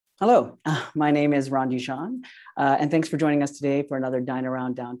Hello, my name is Ron Dijon, and thanks for joining us today for another Dine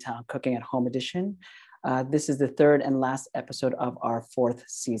Around Downtown Cooking at Home edition. This is the third and last episode of our fourth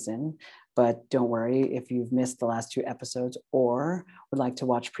season, but don't worry if you've missed the last two episodes or would like to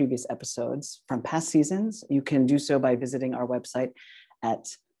watch previous episodes from past seasons, you can do so by visiting our website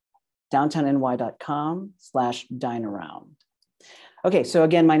at downtowny.com/dinearound. Okay, so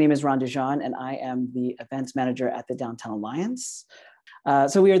again, my name is Ron Dijon, and I am the events manager at the Downtown Alliance.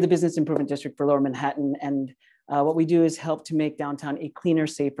 So we are the business improvement district for Lower Manhattan, and what we do is help to make downtown a cleaner,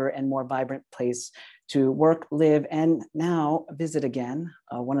 safer, and more vibrant place to work, live, and now visit again.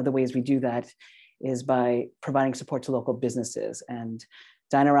 One of the ways we do that is by providing support to local businesses, and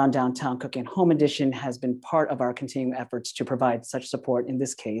Dine Around Downtown Cooking Home Edition has been part of our continuing efforts to provide such support, in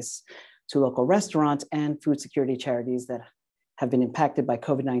this case, to local restaurants and food security charities that have been impacted by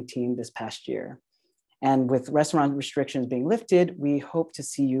COVID-19 this past year. And with restaurant restrictions being lifted, we hope to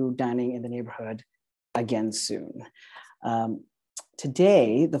see you dining in the neighborhood again soon.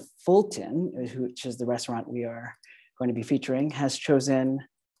 Today, the Fulton, which is the restaurant we are going to be featuring, has chosen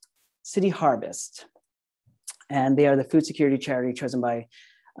City Harvest. And they are the food security charity chosen by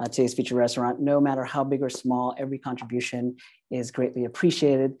today's featured restaurant. No matter how big or small, every contribution is greatly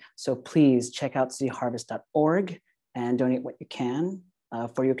appreciated. So please check out cityharvest.org and donate what you can.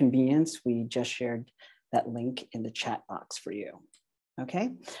 For your convenience, we just shared that link in the chat box for you.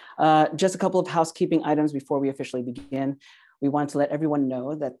 Okay, just a couple of housekeeping items before we officially begin. We want to let everyone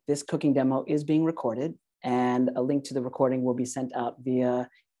know that this cooking demo is being recorded, and a link to the recording will be sent out via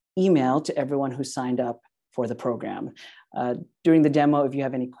email to everyone who signed up for the program. During the demo, if you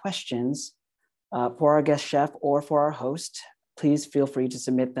have any questions for our guest chef or for our host, please feel free to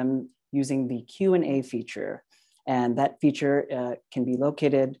submit them using the Q&A feature. And that feature can be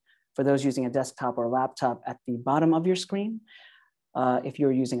located for those using a desktop or a laptop at the bottom of your screen. If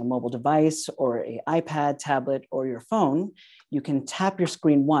you're using a mobile device or an iPad, tablet, or your phone, you can tap your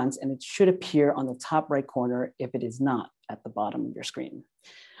screen once and it should appear on the top right corner if it is not at the bottom of your screen.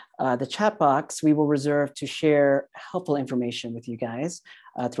 The chat box we will reserve to share helpful information with you guys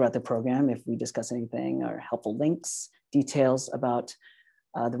throughout the program if we discuss anything or helpful links, details about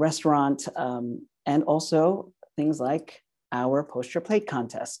the restaurant, and also things like our Post Your Plate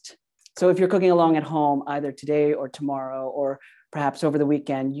contest. So if you're cooking along at home, either today or tomorrow, or perhaps over the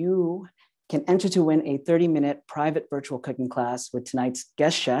weekend, you can enter to win a 30-minute private virtual cooking class with tonight's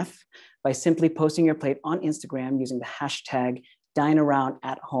guest chef by simply posting your plate on Instagram using the hashtag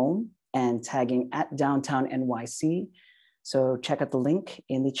 #DineAroundAtHome and tagging @DowntownNYC. So check out the link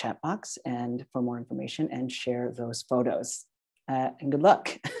in the chat box and for more information and share those photos. And good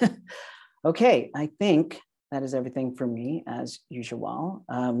luck. Okay, I think that is everything for me as usual.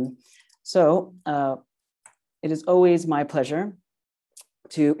 It is always my pleasure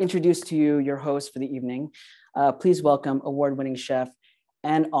to introduce to you your host for the evening. Please welcome award-winning chef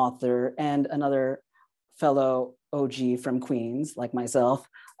and author and another fellow OG from Queens, like myself.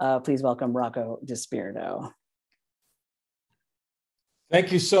 Please welcome Rocco DiSpirito.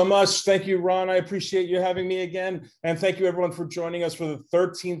 Thank you so much. Thank you, Ron. I appreciate you having me again. And thank you, everyone, for joining us for the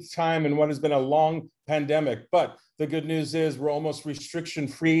 13th time in what has been a long pandemic. But the good news is we're almost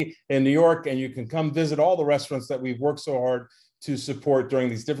restriction-free in New York, and you can come visit all the restaurants that we've worked so hard to support during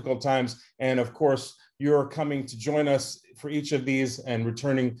these difficult times. And of course, you're coming to join us for each of these, and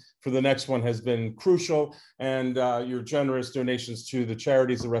returning for the next one has been crucial. And your generous donations to the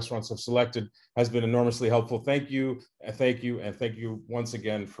charities the restaurants have selected has been enormously helpful. Thank you, and thank you, and thank you once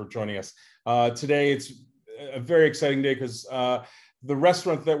again for joining us. Today, it's a very exciting day because the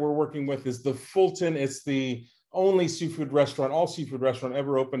restaurant that we're working with is the Fulton. It's the only seafood restaurant, all seafood restaurant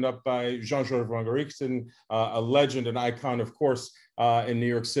ever opened up by Jean-Georges Vongerichten, a legend, an icon, of course, in New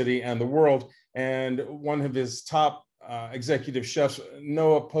York City and the world. And one of his top executive chefs,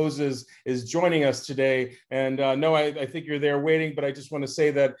 Noah Poses, is joining us today. And Noah, I think you're there waiting, but I just want to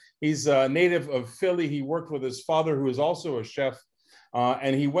say that he's a native of Philly. He worked with his father, who is also a chef,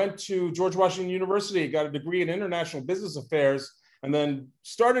 and he went to George Washington University, got a degree in international business affairs, and then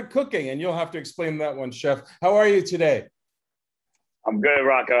started cooking. And you'll have to explain that one, Chef. How are you today? I'm good,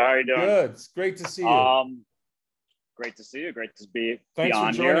 Rocco. How are you doing? Good. It's great to see you. Great to see you. Great to be Thanks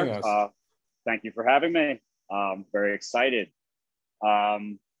on for joining here. us. Thank you for having me. Very excited.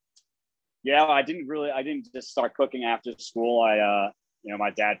 Yeah, I didn't just start cooking after school.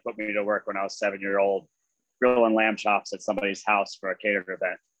 My dad put me to work when I was 7-year-old, grilling lamb chops at somebody's house for a catered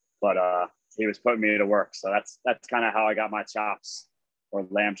event. But he was putting me to work, so that's kind of how I got my chops, or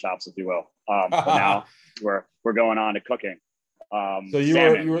lamb chops, if you will. But now we're going on to cooking. So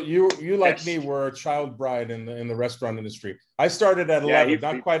you like me were a child bride in the restaurant industry. I started at 11,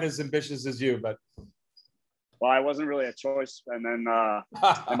 not quite as ambitious as you, but. Well, I wasn't really a choice, and then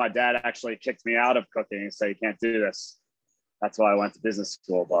and my dad actually kicked me out of cooking and said, "You can't do this." That's why I went to business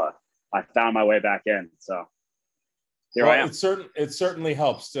school, but I found my way back in. So here I am. It certainly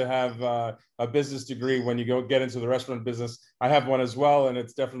helps to have a business degree when you get into the restaurant business. I have one as well, and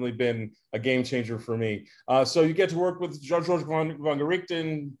it's definitely been a game changer for me. So you get to work with George van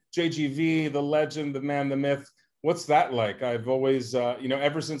Gerichten, JGV, the legend, the man, the myth. What's that like? I've always,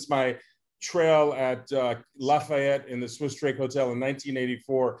 ever since my trail at Lafayette in the Swiss Drake Hotel in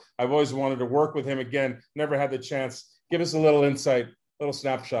 1984, I've always wanted to work with him again. Never had the chance. Give us a little insight, little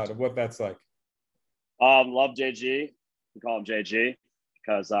snapshot of what that's like. Love JG. We call him JG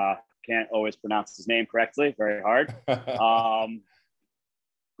because can't always pronounce his name correctly. Very hard.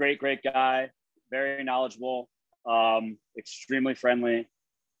 Great guy. Very knowledgeable. Extremely friendly.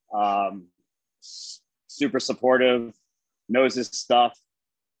 Super supportive. Knows his stuff.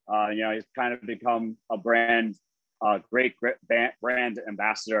 He's kind of become a great brand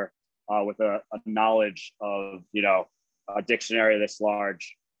ambassador with a knowledge of, a dictionary this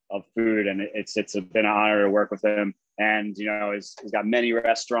large of food. And it's been an honor to work with him. And, he's got many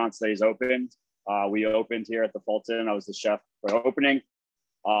restaurants that he's opened. We opened here at the Fulton. I was the chef for the opening.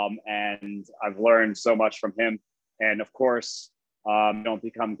 And I've learned so much from him. And of course, don't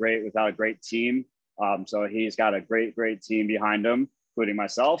become great without a great team. So he's got a great team behind him, including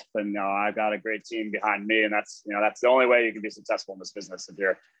myself. And I've got a great team behind me. And that's the only way you can be successful in this business, if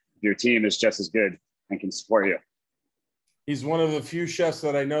your team is just as good and can support you. He's one of the few chefs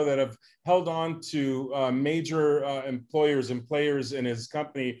that I know that have held on to major employers and players in his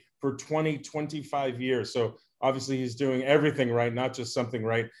company for 25 years. So obviously he's doing everything right, not just something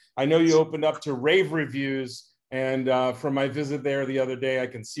right. I know you opened up to rave reviews, and from my visit there the other day, I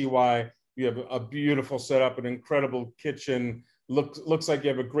can see why. You have a beautiful setup, an incredible kitchen. Looks like you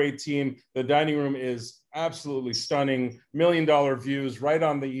have a great team. The dining room is absolutely stunning. $1 million views right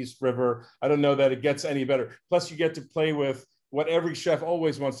on the East River. I don't know that it gets any better. Plus, you get to play with what every chef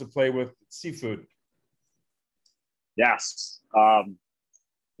always wants to play with: seafood. Yes.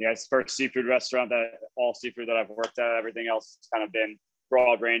 It's the first seafood restaurant all seafood that I've worked at. Everything else has kind of been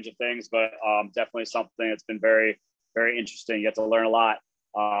broad range of things, but definitely something that's been very, very interesting. You get to learn a lot.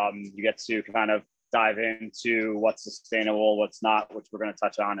 You get to kind of dive into what's sustainable, what's not, which we're going to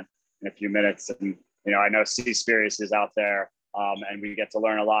touch on in a few minutes. And, I know Seaspiracy is out there, and we get to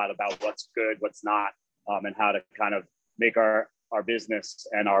learn a lot about what's good, what's not, and how to kind of make our business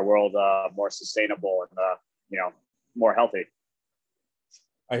and our world more sustainable and, more healthy.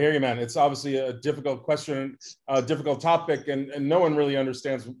 I hear you, man. It's obviously a difficult question, a difficult topic, and no one really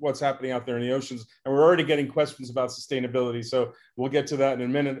understands what's happening out there in the oceans. And we're already getting questions about sustainability. So we'll get to that in a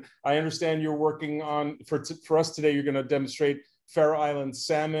minute. I understand you're working on, for us today, you're going to demonstrate Faroe Island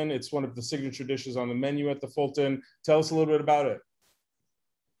salmon. It's one of the signature dishes on the menu at the Fulton. Tell us a little bit about it.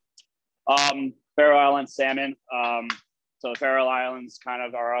 Faroe Island salmon. So the Faroe Islands kind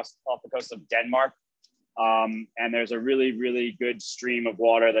of are off the coast of Denmark. And there's a really, really good stream of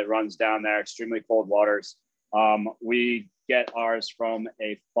water that runs down there, extremely cold waters. We get ours from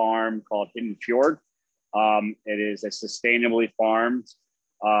a farm called Hidden Fjord. It is a sustainably farmed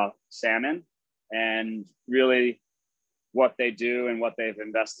salmon, and really what they do and what they've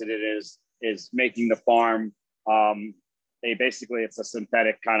invested in is making the farm, it's a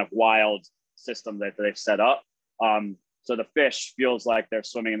synthetic kind of wild system that they've set up. So the fish feels like they're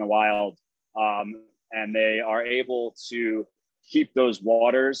swimming in the wild. And they are able to keep those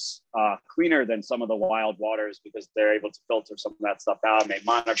waters cleaner than some of the wild waters because they're able to filter some of that stuff out, and they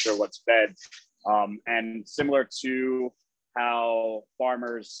monitor what's fed. And similar to how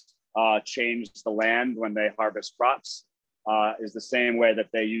farmers change the land when they harvest crops, is the same way that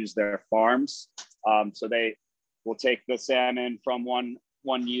they use their farms. So they will take the salmon from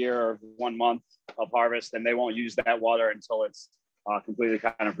one year or 1 month of harvest, and they won't use that water until it's completely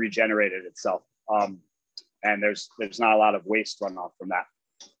kind of regenerated itself. And there's not a lot of waste runoff from that.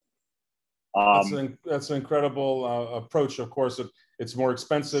 That's an incredible approach. Of course, it's more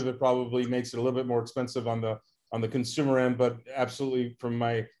expensive. It probably makes it a little bit more expensive on the consumer end, but absolutely from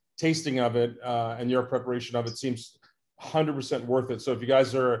my tasting of it and your preparation of it seems 100% worth it. So if you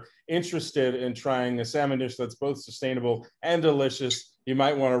guys are interested in trying a salmon dish that's both sustainable and delicious, you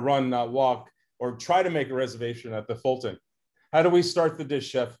might want to run, not walk, or try to make a reservation at the Fulton. How do we start the dish,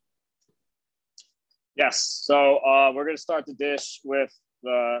 Chef? Yes, so we're going to start the dish with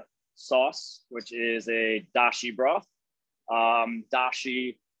the sauce, which is a dashi broth.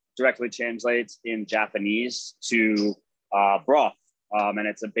 Dashi directly translates in Japanese to broth. And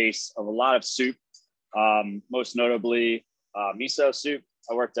it's a base of a lot of soup, most notably miso soup.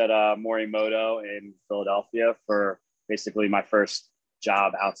 I worked at Morimoto in Philadelphia for basically my first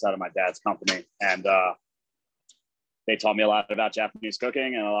job outside of my dad's company. And they taught me a lot about Japanese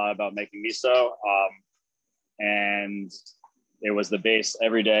cooking and a lot about making miso. And it was the base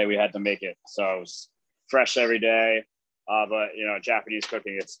every day we had to make it. So it was fresh every day. But, you know, Japanese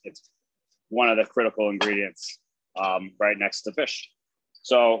cooking, it's one of the critical ingredients right next to fish.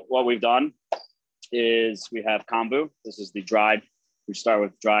 So what we've done is we have kombu. This is the dried, we start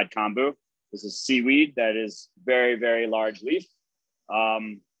with dried kombu. This is seaweed that is very, very large leaf.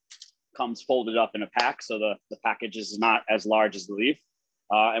 Comes folded up in a pack. So the package is not as large as the leaf.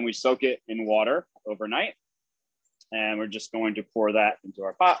 And we soak it in water overnight. And we're just going to pour that into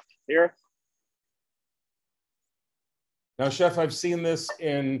our pot here. Now, Chef, I've seen this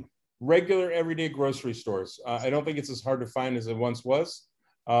in regular everyday grocery stores. I don't think it's as hard to find as it once was.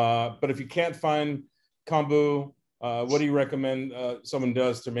 But if you can't find kombu, what do you recommend someone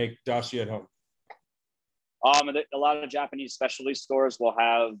does to make dashi at home? A lot of Japanese specialty stores will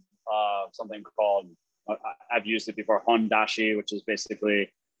have something called, I've used it before, hondashi, which is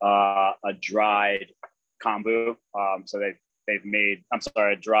basically a dried kombu. So they've made,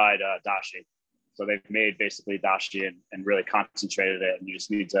 a dried dashi. So they've made basically dashi and really concentrated it, and you just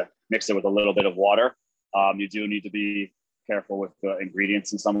need to mix it with a little bit of water. You do need to be careful with the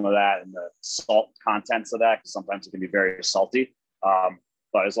ingredients and some of that and the salt contents of that, because sometimes it can be very salty.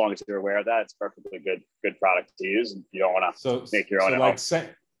 But as long as you're aware of that, it's perfectly good product to use, and you don't want to make your own. So like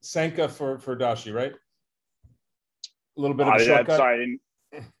senka for dashi, right? A little bit of a shortcut. Sorry,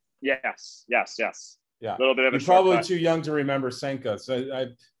 yes. Yeah, a little bit of You're a probably shortcut. too young to remember senka. So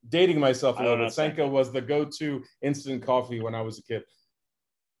I'm dating myself a little bit. Senka was the go-to instant coffee when I was a kid.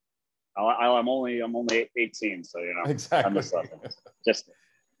 I'm only 18, so you know. Exactly. I'm just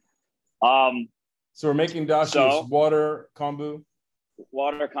So we're making dashi. Water kombu.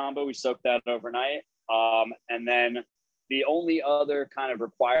 Water kombu. We soak that overnight, and then the only other kind of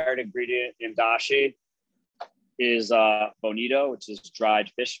required ingredient in dashi is bonito, which is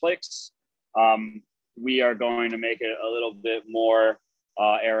dried fish flakes. We are going to make it a little bit more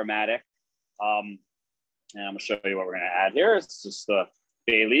aromatic. And I'm going to show you what we're going to add here. It's just the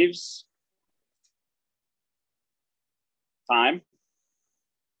bay leaves, thyme.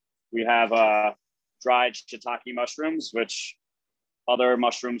 We have dried shiitake mushrooms, which other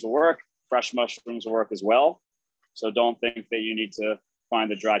mushrooms will work. Fresh mushrooms will work as well. So don't think that you need to find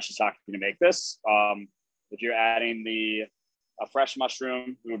the dried shiitake to make this. If you're adding a fresh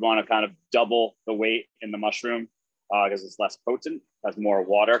mushroom, we would want to kind of double the weight in the mushroom because it's less potent, has more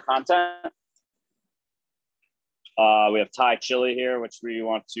water content. We have Thai chili here, which we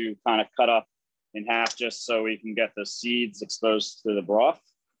want to kind of cut up in half just so we can get the seeds exposed to the broth.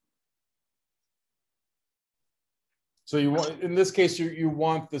 So you want, in this case, you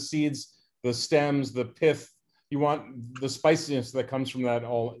want the seeds, the stems, the pith. You want the spiciness that comes from that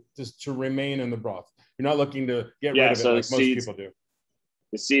all just to remain in the broth. You're not looking to get rid of it like most people do.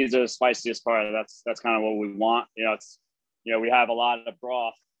 The seeds are the spiciest part. That's kind of what we want. We have a lot of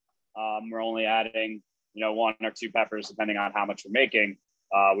broth. We're only adding, 1 or 2 peppers, depending on how much we're making.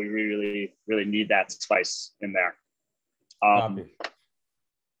 We really, really need that spice in there.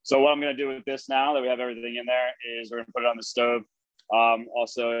 So what I'm going to do with this now that we have everything in there is we're going to put it on the stove.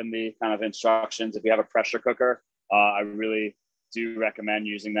 Also in the kind of instructions, if you have a pressure cooker, I really do recommend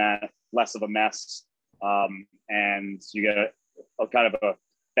using that. Less of a mess. And you get a kind of a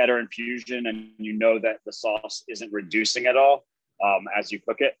better infusion, and you know that the sauce isn't reducing at all as you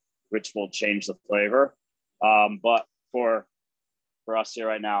cook it, which will change the flavor. But for us here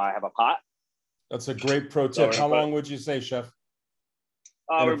right now, I have a pot. That's a great pro tip. How long would you say, Chef?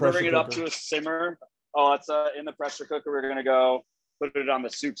 We're bringing it up to a simmer. It's in the pressure cooker. We're going to go put it on the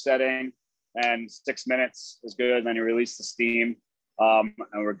soup setting, and 6 minutes is good. And then you release the steam, and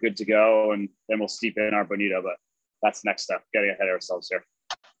we're good to go. And then we'll steep in our bonito, but that's next step, getting ahead of ourselves here.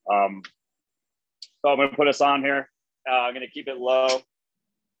 So I'm going to put us on here. I'm going to keep it low.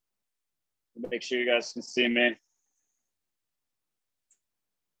 Make sure you guys can see me.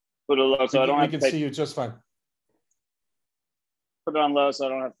 Put it low so I don't have to see you just fine. Put it on low so I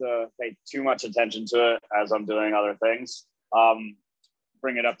don't have to pay too much attention to it as I'm doing other things.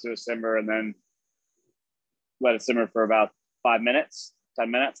 Bring it up to a simmer and then let it simmer for about 5 minutes,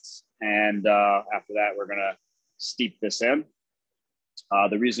 10 minutes. And after that, we're going to steep this in.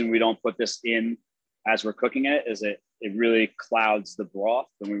 The reason we don't put this in as we're cooking it is it really clouds the broth,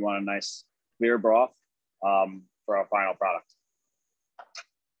 and we want a nice clear broth for our final product.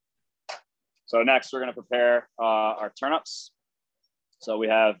 So next we're gonna prepare our turnips. So we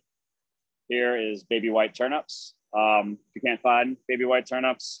have, here is baby white turnips. If you can't find baby white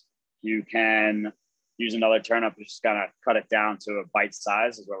turnips, you can use another turnip, just kind of cut it down to a bite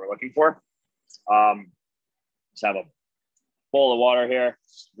size is what we're looking for. Just have a bowl of water here,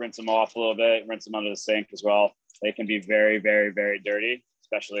 just rinse them off a little bit, rinse them under the sink as well. They can be very, very, very dirty,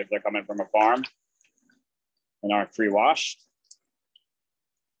 especially if they're coming from a farm and aren't pre-washed.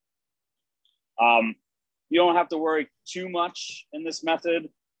 You don't have to worry too much in this method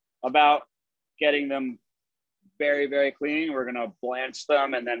about getting them very, very clean. We're gonna blanch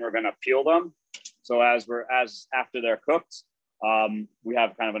them and then we're gonna peel them. So after they're cooked, we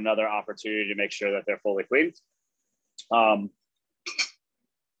have kind of another opportunity to make sure that they're fully cleaned.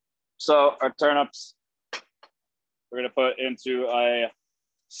 So our turnips, we're gonna put into a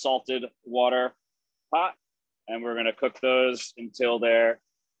salted water pot, and we're gonna cook those until they're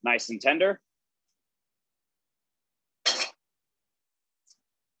nice and tender.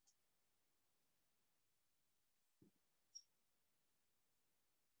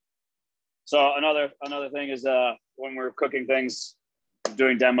 So another thing is when we're cooking things,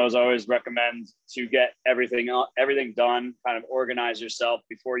 doing demos, I always recommend to get everything done, kind of organize yourself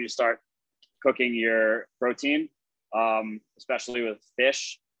before you start cooking your protein, especially with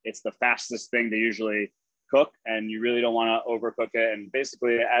fish. It's the fastest thing to usually cook, and you really don't want to overcook it. And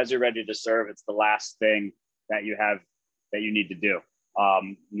basically, as you're ready to serve, it's the last thing that you need to do.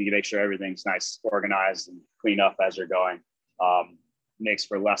 You need to make sure everything's nice, organized, and clean up as you're going. Makes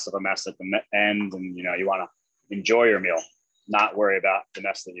for less of a mess at the end, and you want to enjoy your meal, not worry about the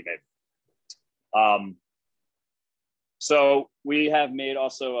mess that you made. So we have made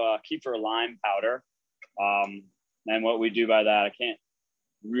also a kefir lime powder, and what we do by that, I can't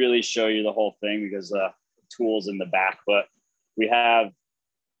really show you the whole thing because the tool's in the back, but we have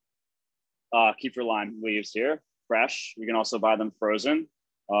kefir lime leaves here, fresh. You can also buy them frozen.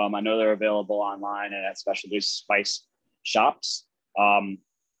 I know they're available online and at specialty spice shops.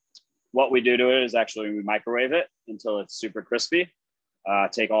 What we do to it is actually we microwave it until it's super crispy,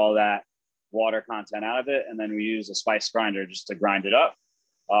 take all that water content out of it, and then we use a spice grinder just to grind it up.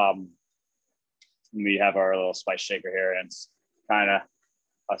 We have our little spice shaker here, and it's kind of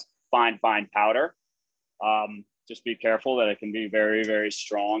a fine powder. Just be careful that it can be very, very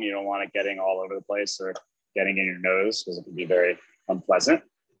strong. You don't want it getting all over the place or getting in your nose because it can be very unpleasant.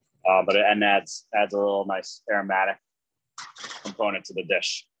 But it adds a little nice aromatic component to the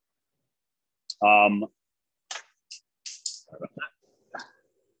dish. Sorry about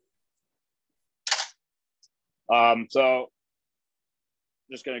that. So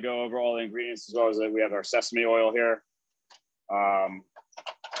just going to go over all the ingredients as well as that. We have our sesame oil here.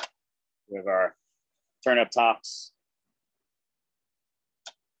 We have our turnip tops.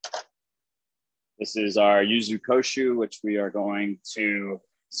 This is our yuzu koshu, which we are going to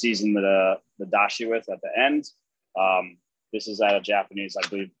season the dashi with at the end. This is at a Japanese, I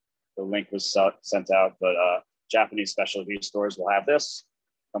believe the link was sent out, but Japanese specialty stores will have this.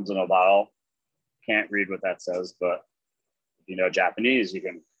 Comes in a bottle. Can't read what that says, but if you know Japanese, you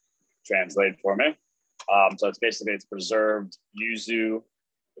can translate for me. So it's preserved yuzu,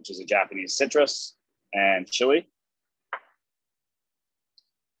 which is a Japanese citrus, and chili.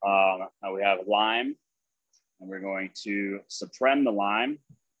 Now we have lime, and we're going to supreme the lime.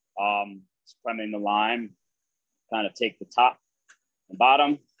 Supreming the lime, kind of take the top and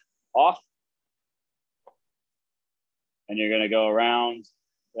bottom off. And you're going to go around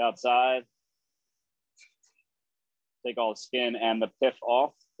the outside, take all the skin and the pith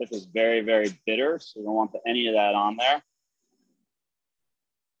off. Pith is very, very bitter, so you don't want any of that on there.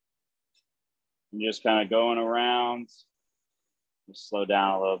 And just kind of going around, just slow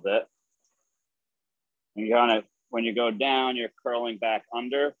down a little bit. And you kind of, when you go down, you're curling back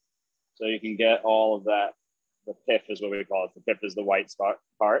under, so you can get all of that. The pith is what we call it. The pith is the white spot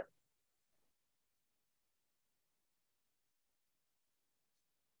part.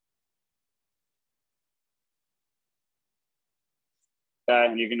 Okay,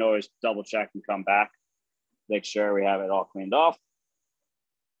 and you can always double check and come back, make sure we have it all cleaned off.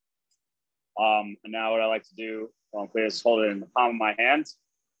 And now what I like to do, while I'm clear, is hold it in the palm of my hand.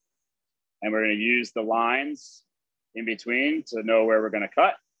 And we're going to use the lines in between to know where we're going to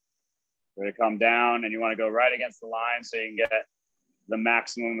cut. We're going to come down, and you want to go right against the line so you can get the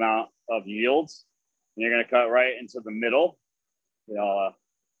maximum amount of yield. And you're going to cut right into the middle. The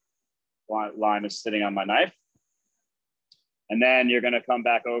line is sitting on my knife. And then you're going to come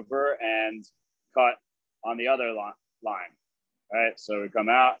back over and cut on the other line. All right, so we come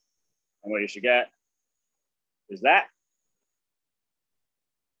out, and what you should get is that.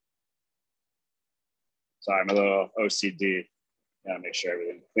 Sorry, I'm a little OCD. Gotta make sure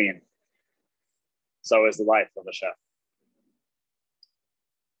everything's clean. So is the life of a chef.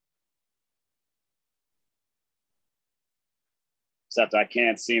 Except I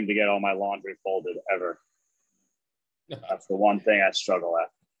can't seem to get all my laundry folded ever. That's the one thing I struggle at.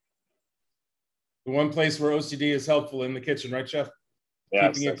 The one place where OCD is helpful in the kitchen, right, Chef?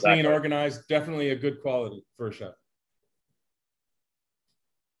 Yes, keeping it exactly. clean, organized, definitely a good quality for a chef.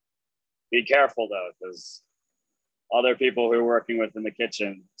 Be careful though, because other people who are working within the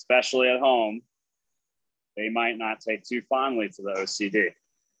kitchen, especially at home, they might not take too fondly to the OCD.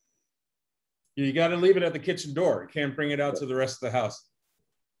 You got to leave it at the kitchen door. You can't bring it out to the rest of the house.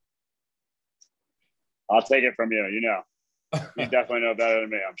 I'll take it from you, you know. You definitely know better than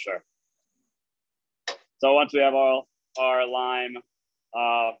me, I'm sure. So once we have all our lime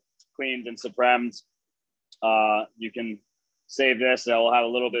cleaned and supremed, you can save this. It will have a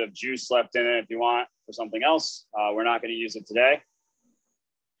little bit of juice left in it if you want for something else. We're not going to use it today.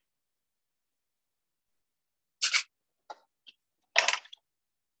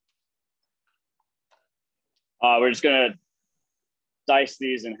 We're just going to dice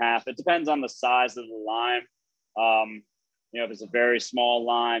these in half. It depends on the size of the lime. You know, if it's a very small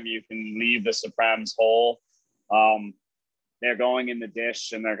lime, you can leave the supremes whole. They're going in the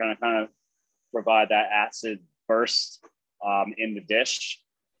dish and they're going to kind of provide that acid burst in the dish.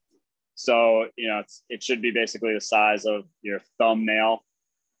 So, you know, it should be basically the size of your thumbnail,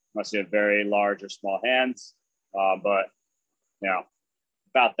 unless you have very large or small hands, but, you know,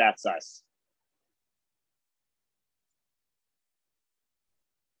 about that size.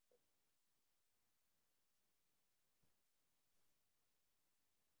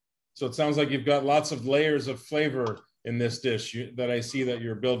 So it sounds like you've got lots of layers of flavor in this dish that I see that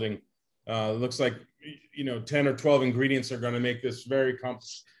you're building. Looks like, you know, 10 or 12 ingredients are going to make this very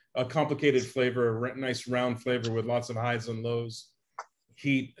complicated flavor, a nice round flavor with lots of highs and lows,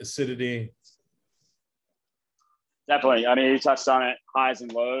 heat, acidity. Definitely. I mean, you touched on it. Highs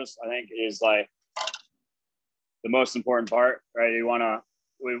and lows, I think, is like the most important part, right? You want to,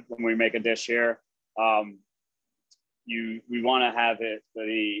 when we make a dish here, we want to have it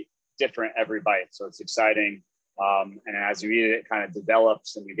be different every bite, so it's exciting. And as you eat it, it kind of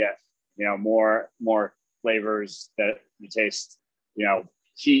develops, and you get, you know, more flavors that you taste. You know,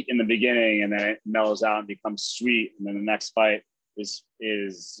 heat in the beginning, and then it mellows out and becomes sweet, and then the next bite is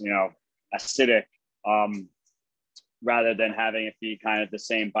you know, acidic. Rather than having it be kind of the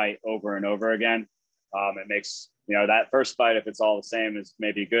same bite over and over again, it makes, you know, that first bite, if it's all the same, is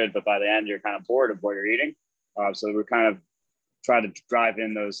maybe good, but by the end you're kind of bored of what you're eating. So we're kind of trying to drive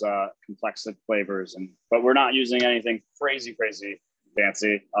in those complex flavors, but we're not using anything crazy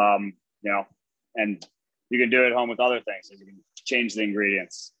fancy, you know, and you can do it at home with other things. You can change the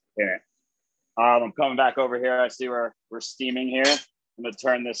ingredients in it. I'm coming back over here. I see we're steaming here. I'm going to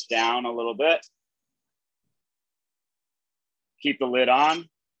turn this down a little bit. Keep the lid on.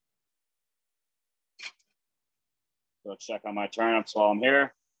 So check on my turnips while I'm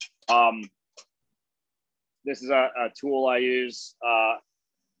here. This is a tool I use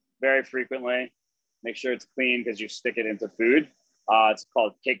very frequently. Make sure it's clean because you stick it into food. It's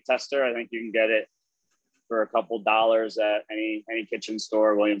called Cake Tester. I think you can get it for a couple dollars at any kitchen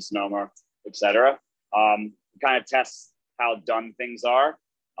store, Williams-Sonoma, etc. Kind of tests how done things are.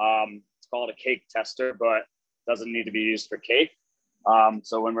 It's called a cake tester, but doesn't need to be used for cake.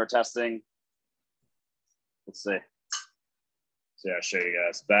 So when we're testing, let's see. So I'll show you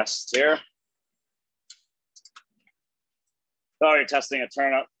guys best here. So you're testing a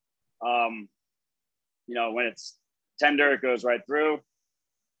turnip. You know, when it's tender, it goes right through.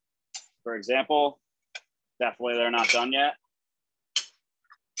 For example, definitely they're not done yet.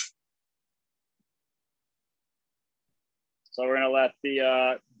 So we're gonna let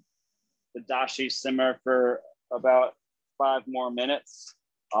the dashi simmer for about 5 more minutes.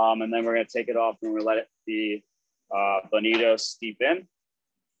 And then we're gonna take it off and we're gonna let the bonito steep in.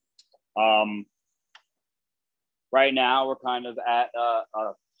 Right now, we're kind of at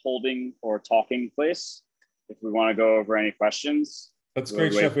a holding or talking place. If we want to go over any questions. That's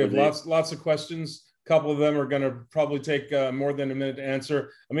great, Chef. We have lots of questions. A couple of them are going to probably take more than a minute to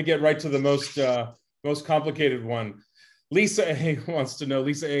answer. Let me get right to the most complicated one. Lisa A wants to know.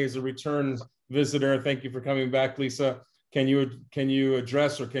 Lisa A is a return visitor. Thank you for coming back, Lisa. Can you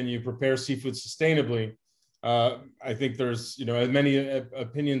address or can you prepare seafood sustainably? I think there's, you know, as many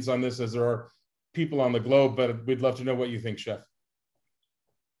opinions on this as there are people on the globe, but we'd love to know what you think, Chef.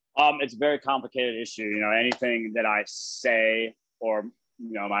 It's a very complicated issue. You know, anything that I say or,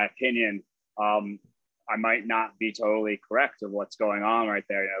 you know, my opinion, I might not be totally correct of what's going on right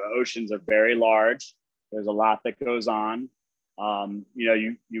there. You know, the oceans are very large. There's a lot that goes on. You know,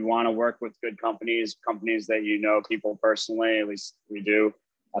 you want to work with good companies that you know people personally, at least we do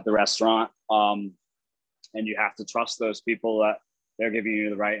at the restaurant. And you have to trust those people that they're giving you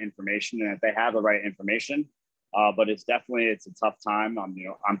the right information, and if they have the right information. But it's a tough time.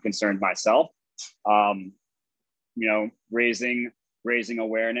 I'm concerned myself. You know, raising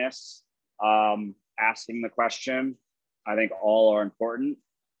awareness, asking the question, I think all are important.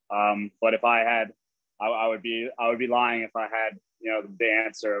 But if I had, I would be lying if I had, you know, the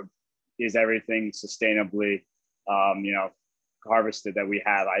answer of, is everything sustainably, you know, harvested that we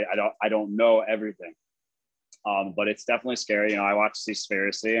have. I don't know everything. But it's definitely scary. You know, I watch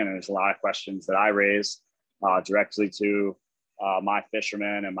Seaspiracy, and there's a lot of questions that I raise directly to my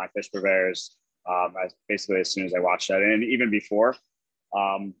fishermen and my fish purveyors, basically as soon as I watch that, and even before.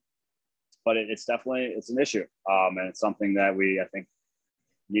 But it's an issue, and it's something that I think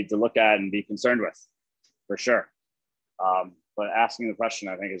need to look at and be concerned with, for sure. But asking the question,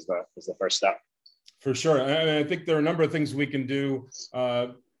 I think, is the first step. For sure, and I think there are a number of things we can do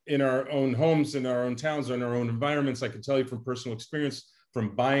in our own homes, in our own towns, in our own environments. I can tell you from personal experience,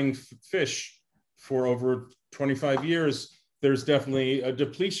 from buying fish for over 25 years, there's definitely a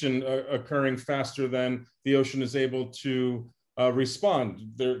depletion occurring faster than the ocean is able to respond.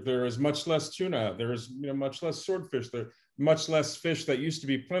 There is much less tuna. There is, you know, much less swordfish. There much less fish that used to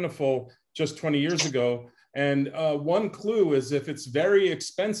be plentiful just 20 years ago. And one clue is, if it's very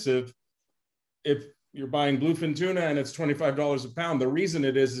expensive, if you're buying bluefin tuna and it's $25 a pound, the reason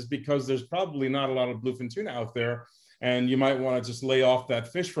it is because there's probably not a lot of bluefin tuna out there, and you might want to just lay off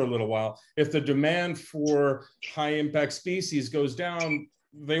that fish for a little while. If the demand for high impact species goes down,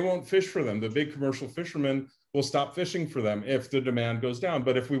 they won't fish for them. The big commercial fishermen will stop fishing for them if the demand goes down.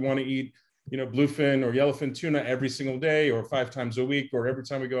 But if we want to eat, you know, bluefin or yellowfin tuna every single day, or 5 times a week, or every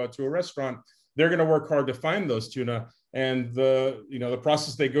time we go out to a restaurant, they're going to work hard to find those tuna. And the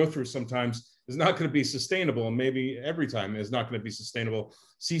process they go through sometimes is not going to be sustainable, and maybe every time is not going to be sustainable.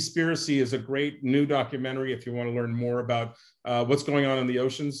 Seaspiracy is a great new documentary if you want to learn more about what's going on in the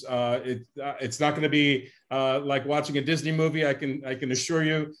oceans. It's not going to be like watching a Disney movie, I can assure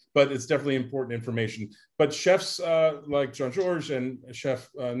you, but it's definitely important information. But chefs like Jean-Georges and Chef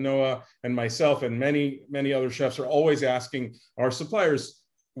Noah and myself and many other chefs are always asking our suppliers,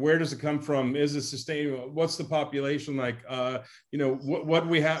 where does it come from? Is it sustainable? What's the population like? You know, what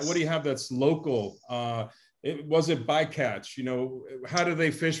do you have that's local? Was it bycatch? You know, how do they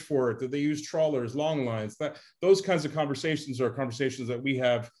fish for it? Do they use trawlers, long lines? Those kinds of conversations are conversations that we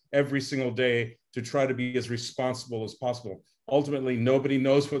have every single day to try to be as responsible as possible. Ultimately, nobody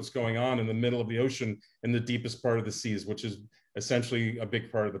knows what's going on in the middle of the ocean in the deepest part of the seas, which is essentially a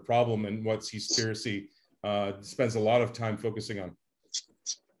big part of the problem, and what Seaspiracy spends a lot of time focusing on.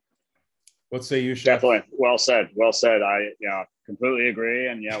 What say you, Chef? Definitely. Well said. Well said. I completely agree.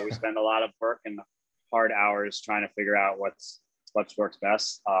 And we spend a lot of work and hard hours trying to figure out what works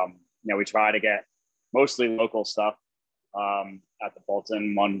best. We try to get mostly local stuff at the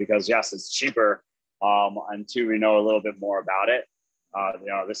Fulton. One, because yes, it's cheaper, and two, we know a little bit more about it.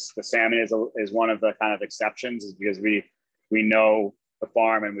 The salmon is one of the kind of exceptions, is because we know the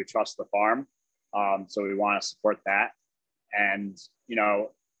farm and we trust the farm, so we want to support that. And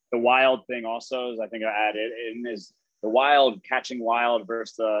the wild thing also is, I think I added in, is the wild, catching wild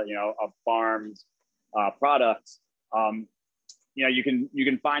versus a farmed product. You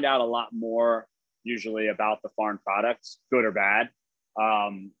can find out a lot more usually about the farm products, good or bad.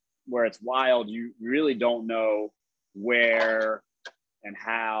 Where it's wild, you really don't know where and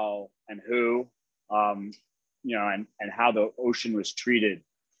how and who, and how the ocean was treated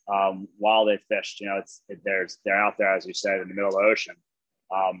while they fished. They're out there, as you said, in the middle of the ocean.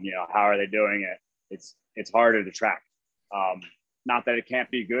 How are they doing it? It's harder to track. Not that it can't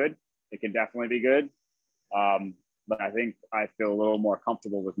be good; it can definitely be good. But I think I feel a little more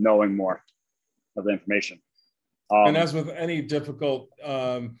comfortable with knowing more of the information. And as with any difficult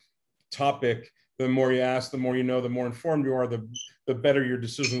topic, the more you ask, the more you know, the more informed you are, the better your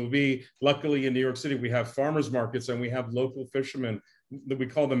decision will be. Luckily, in New York City, we have farmers markets and we have local fishermen. We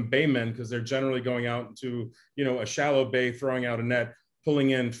call them baymen because they're generally going out into a shallow bay, throwing out a net,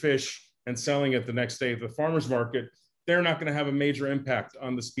 pulling in fish and selling it the next day at the farmers market. They're not going to have a major impact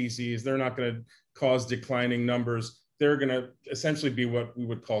on the species. They're not going to cause declining numbers. They're going to essentially be what we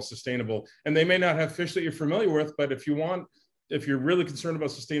would call sustainable. And they may not have fish that you're familiar with, but if you're really concerned about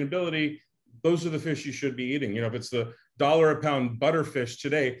sustainability, those are the fish you should be eating. If it's the $1 a pound butterfish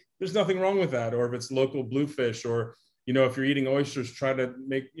today, there's nothing wrong with that. Or if it's local bluefish, or, if you're eating oysters, try to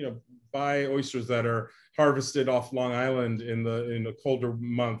buy oysters that are harvested off Long Island in the colder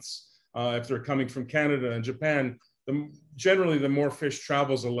months. if they're coming from Canada and Japan, generally the more fish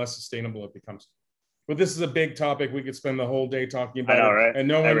travels, the less sustainable it becomes. But this is a big topic. We could spend the whole day talking about it, right? And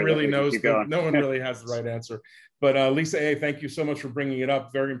no one really knows, no one really has the right answer. But Lisa A., thank you so much for bringing it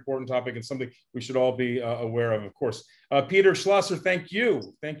up. Very important topic and something we should all be aware of course. Peter Schlosser, thank you.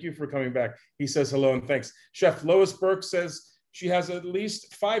 Thank you for coming back. He says hello and thanks. Chef Lois Burke says she has at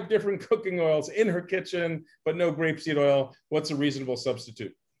least 5 different cooking oils in her kitchen, but no grapeseed oil. What's a reasonable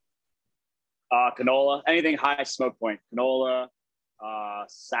substitute? Canola, anything high smoke point. Canola,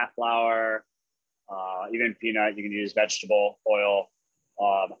 safflower, even peanut. You can use vegetable oil.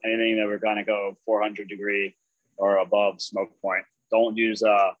 Anything that we're going to go 400 degree or above smoke point. Don't use,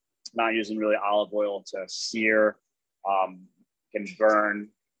 not using really olive oil to sear. Can burn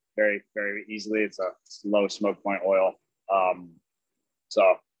very, very easily. It's a low smoke point oil.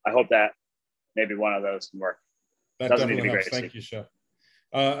 So I hope that maybe one of those can work. That definitely helps. Thank you, Chef.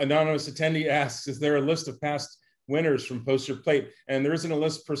 Anonymous attendee asks, is there a list of past winners from Post Your Plate? And there isn't a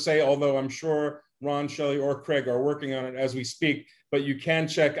list per se, although I'm sure Ron, Shelley, or Craig are working on it as we speak, but you can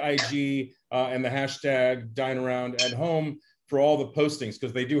check IG and the hashtag Dine Around at Home for all the postings,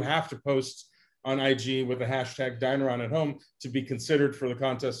 because they do have to post on IG with the hashtag Dine Around at Home to be considered for the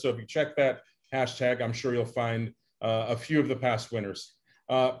contest. So if you check that hashtag, I'm sure you'll find a few of the past winners.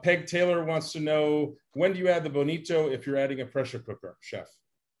 Peg Taylor wants to know, when do you add the bonito if you're adding a pressure cooker, Chef?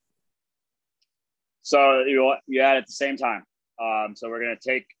 So you add it at the same time. So we're going to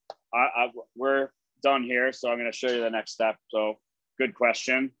take, we're done here. So I'm going to show you the next step. So good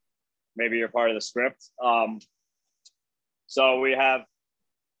question. Maybe you're part of the script. So we have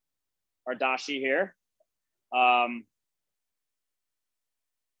our dashi here. Going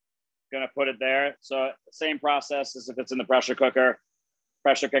to put it there. So same process as if it's in the pressure cooker.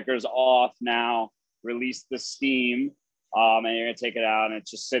 Pressure cooker's off now. Release the steam, and you're going to take it out, and it's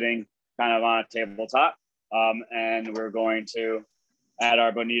just sitting kind of on a tabletop. And we're going to add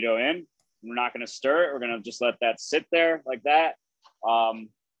our bonito in. We're not going to stir it. We're going to just let that sit there like that.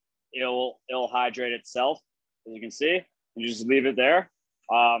 It'll hydrate itself, as you can see. You just leave it there.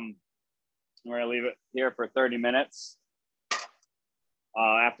 We're going to leave it here for 30 minutes.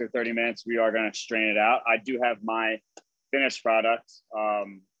 After 30 minutes, we are going to strain it out. I do have my finished product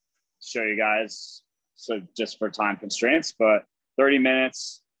show you guys, so just for time constraints, but 30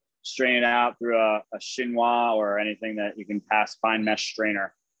 minutes, strain it out through a chinois or anything that you can pass fine mesh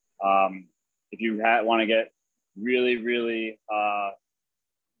strainer. If you want to get really, really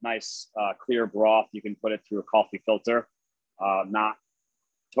nice clear broth, you can put it through a coffee filter, not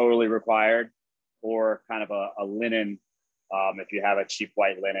totally required, or kind of a linen, if you have a cheap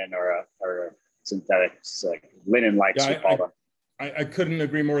white linen or a synthetic, like linen-like. Yeah, I couldn't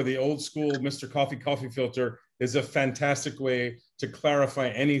agree more. The old school Mr. Coffee filter is a fantastic way to clarify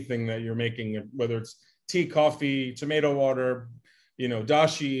anything that you're making, whether it's tea, coffee, tomato water,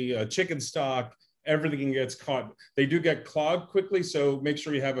 dashi, chicken stock, everything gets caught. They do get clogged quickly, so make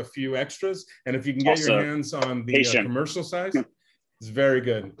sure you have a few extras. And if you can get your hands on the commercial size, it's very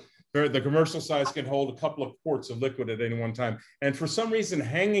good. The commercial size can hold a couple of quarts of liquid at any one time. And for some reason,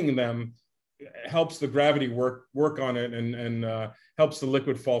 hanging them helps the gravity work on it and helps the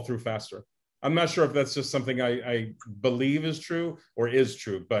liquid fall through faster. I'm not sure if that's just something I believe is true or is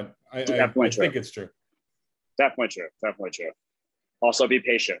true, but I think it's true. Definitely true. Also be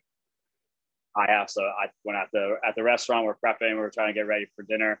patient. When at the restaurant, we're prepping, we're trying to get ready for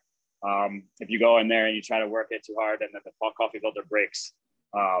dinner. If you go in there and you try to work it too hard and then the coffee filter breaks,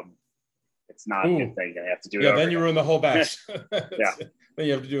 it's not a good thing. You have to do it. Yeah, then you ruin the whole batch. Yeah. Then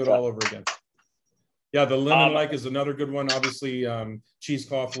you have to do it all over again. Yeah, the linen-like is another good one. Obviously,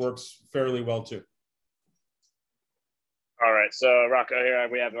 cheesecloth works fairly well too. All right, so Rocco, here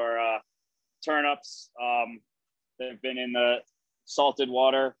we have our turnips. They've been in the salted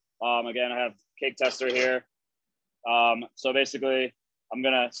water. Again, I have cake tester here. So basically, I'm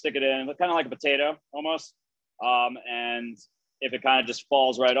gonna stick it in, kind of like a potato almost. And if it kind of just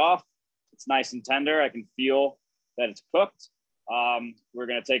falls right off, it's nice and tender. I can feel that it's cooked. We're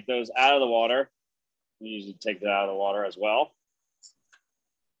gonna take those out of the water. We usually take that out of the water as well.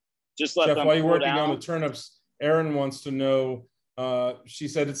 Just let them. While you're working on the turnips, Erin wants to know. She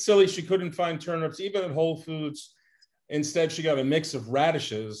said it's silly she couldn't find turnips even at Whole Foods. Instead, she got a mix of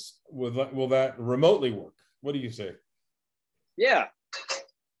radishes. Will that remotely work? What do you say? Yeah,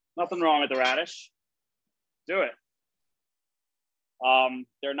 nothing wrong with the radish. Do it.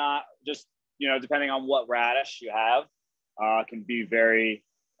 They're not just, depending on what radish you have, can be very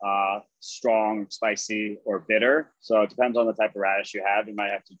strong, spicy, or bitter. So it depends on the type of radish you have. You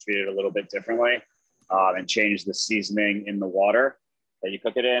might have to treat it a little bit differently and change the seasoning in the water. that you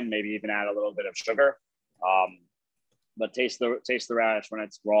cook it in. Maybe even add a little bit of sugar. But taste the radish when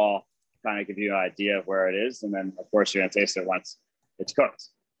it's raw, kind of give you an idea of where it is. And then, of course, you're going to taste it once it's cooked.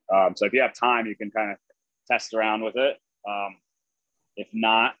 So if you have time, you can kind of test around with it. If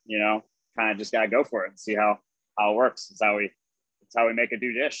not, kind of just got to go for it and see how it works. It's how we make a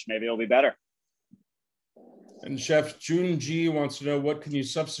new dish. Maybe it'll be better. And Chef Jun Ji wants to know, what can you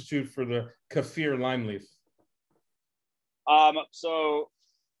substitute for the kaffir lime leaf? So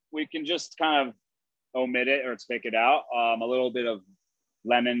we can just kind of omit it or take it out. A little bit of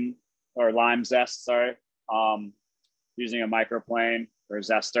lemon or lime zest, using a microplane or a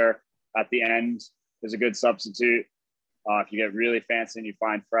zester at the end is a good substitute. If you get really fancy and you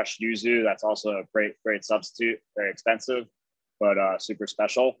find fresh yuzu, that's also a great substitute. Very expensive, but super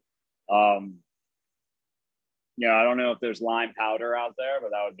special. I don't know if there's lime powder out there,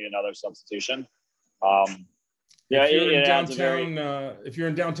 but that would be another substitution. If you're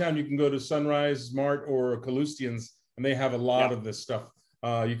in downtown, you can go to Sunrise Mart or Kalustyan's, and they have a lot of this stuff.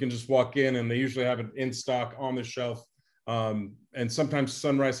 You can just walk in, and they usually have it in stock on the shelf. And sometimes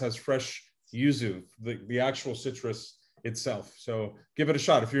Sunrise has fresh yuzu, the actual citrus itself. So give it a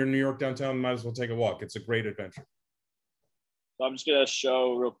shot. If you're in New York downtown, might as well take a walk. It's a great adventure. So I'm just going to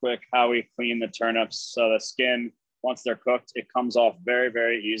show real quick how we clean the turnips. So the skin, once they're cooked, it comes off very,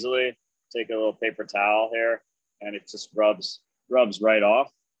 very easily. Take a little paper towel here, and it just rubs right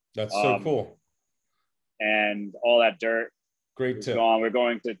off. That's so cool. And all that dirt is gone. We're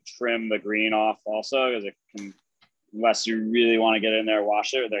going to trim the green off also, because it can, unless you really want to get in there,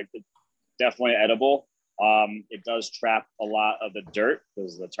 wash it. They're definitely edible. It does trap a lot of the dirt,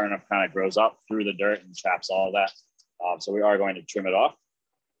 because the turnip kind of grows up through the dirt and traps all of that. So we are going to trim it off.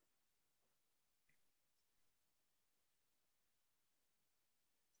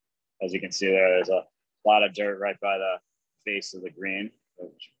 As you can see there's a lot of dirt right by the face of the green.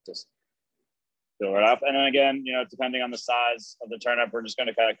 Just fill it up. And then again, depending on the size of the turnip, we're just going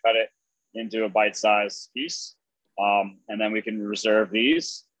to kind of cut it into a bite-sized piece. And then we can reserve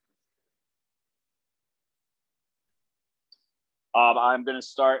these. I'm going to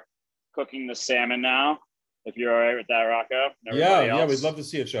start cooking the salmon now, if you're all right with that, Rocco. Yeah, we'd love to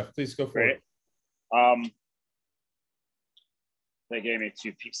see it, Chef. Please go for it. They gave me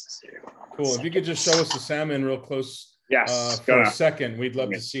 2 pieces here. Cool. If you could just show us the salmon real close, for a second, we'd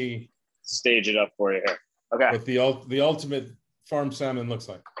love to see. Stage it up for you here. Okay. What the ultimate farm salmon looks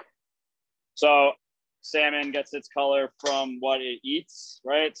like. So salmon gets its color from what it eats,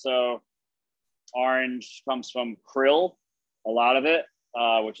 right? So orange comes from krill, a lot of it,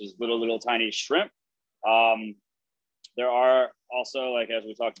 which is little tiny shrimp. There are also, like, as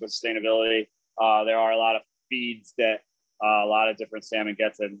we talked about sustainability, there are a lot of feeds that a lot of different salmon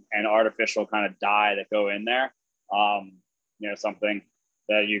gets, and artificial kind of dye that go in there. Something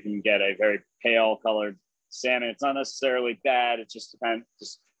that you can get a very pale colored salmon. It's not necessarily bad. It just depends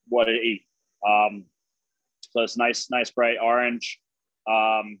just what it eats. So it's nice bright orange.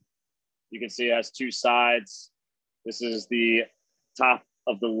 You can see it has 2 sides. This is the top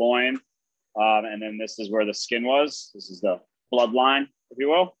of the loin. And then this is where the skin was. This is the bloodline, if you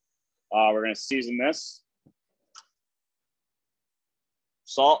will. We're going to season this.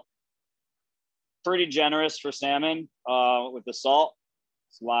 Salt. Pretty generous for salmon with the salt.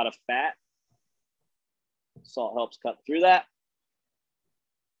 It's a lot of fat. Salt helps cut through that.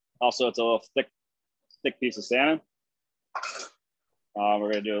 Also, it's a little thick piece of salmon. We're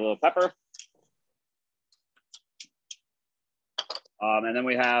going to do a little pepper. And then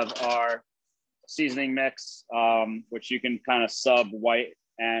we have our seasoning mix, which you can kind of sub white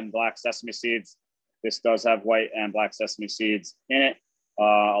and black sesame seeds. This does have white and black sesame seeds in it,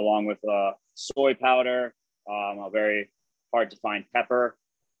 along with soy powder, a very hard to find pepper.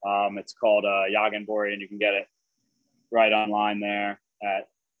 It's called Jagenbori, and you can get it right online there at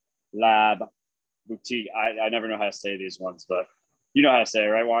Lab Boutique. I never know how to say these ones, but you know how to say it,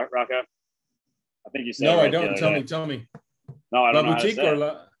 right, Rocco? I think you said no, it right. No, I don't. Tell me. No, I don't know Boutique how to say or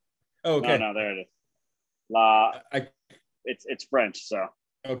La? Oh, okay. No, there it is. It's French, so.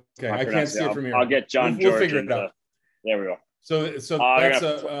 Okay, I can't see it from here. I'll get John George. We'll figure it out. There we go. So that's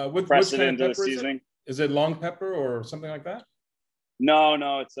what press kind it of into the pepper seasoning. Is it long pepper or something like that?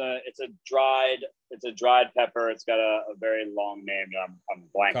 No, it's a dried pepper. It's got a very long name that I'm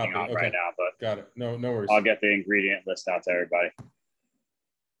blanking on right now, but got it. No worries. I'll get the ingredient list out to everybody.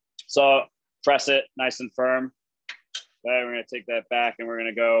 So press it nice and firm. Then we're going to take that back and we're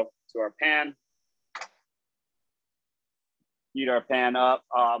going to go to our pan. Heat our pan up.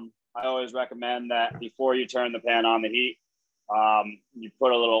 I always recommend that before you turn the pan on the heat, you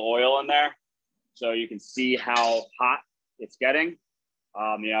put a little oil in there so you can see how hot it's getting.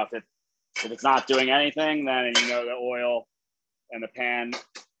 You know, if it's not doing anything, then you know the oil and the pan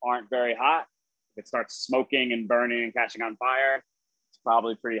aren't very hot. If it starts smoking and burning and catching on fire, it's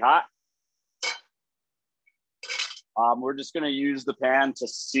probably pretty hot. We're just going to use the pan to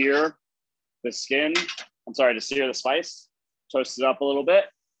sear the skin. I'm sorry, to sear the spice, toast it up a little bit.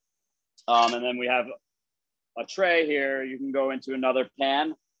 And then we have a tray here. You can go into another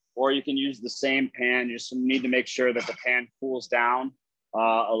pan, or you can use the same pan. You just need to make sure that the pan cools down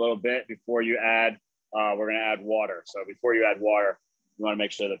a little bit before you add, we're going to add water. So before you add water, you want to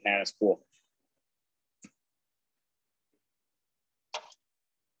make sure the pan is cool.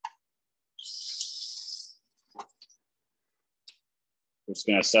 We're just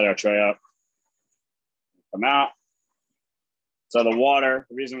going to set our tray up, come out. So the water,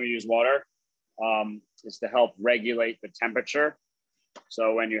 the reason we use water is to help regulate the temperature.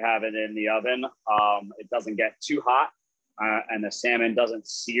 So when you have it in the oven, it doesn't get too hot, and the salmon doesn't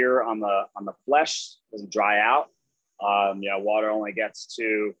sear on the flesh, doesn't dry out. You know, water only gets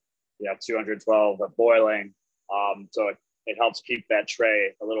to 212 of boiling, so it helps keep that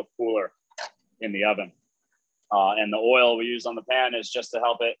tray a little cooler in the oven. And the oil we use on the pan is just to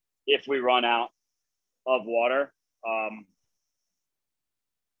help it if we run out of water.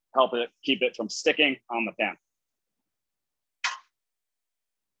 Help it keep it from sticking on the pan.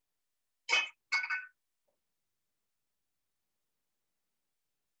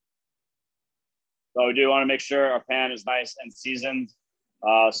 So we do want to make sure our pan is nice and seasoned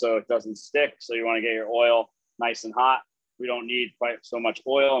so it doesn't stick. So you want to get your oil nice and hot. We don't need quite so much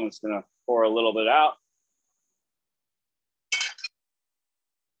oil. I'm just going to pour a little bit out.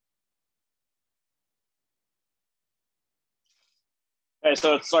 Okay,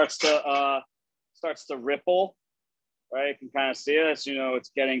 so it starts to ripple, right? You can kind of see it. So, you know, it's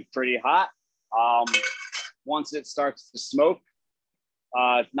getting pretty hot. Once it starts to smoke,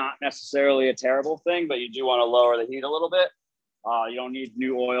 it's not necessarily a terrible thing, but you do want to lower the heat a little bit. You don't need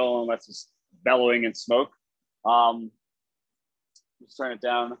new oil unless it's bellowing in smoke. Just turn it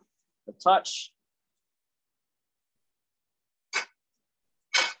down a touch.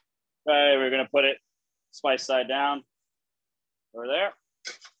 Okay, we're going to put it spice side down over there.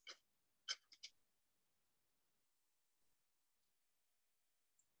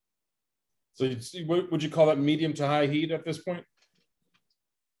 So would you call that medium to high heat at this point?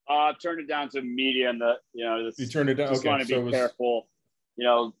 Turn it down to medium. You turned it down. Just okay, want to be so careful. You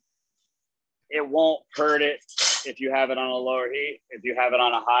know, it won't hurt it if you have it on a lower heat. If you have it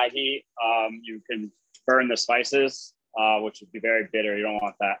on a high heat, you can burn the spices, which would be very bitter. You don't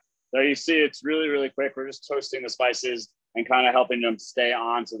want that. So you see, it's really, really quick. We're just toasting the spices and kind of helping them stay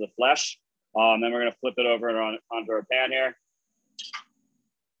onto the flesh. Then we're going to flip it over onto our pan here.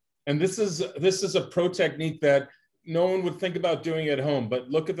 And this is a pro technique that no one would think about doing at home, but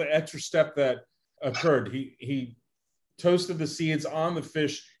look at the extra step that occurred. He toasted the seeds on the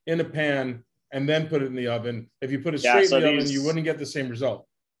fish in a pan and then put it in the oven. If you put it straight in the oven, you wouldn't get the same result.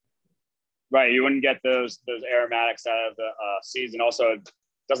 Right, you wouldn't get those aromatics out of the seeds, and also it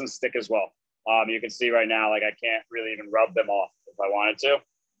doesn't stick as well. You can see right now, like I can't really even rub them off if I wanted to.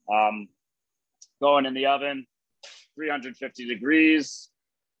 Going in the oven, 350 degrees.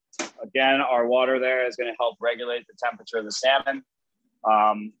 Again, our water there is going to help regulate the temperature of the salmon.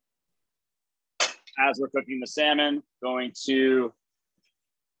 As we're cooking the salmon, going to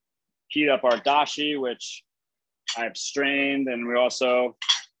heat up our dashi, which I've strained, and we also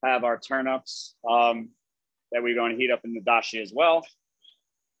have our turnips that we're going to heat up in the dashi as well.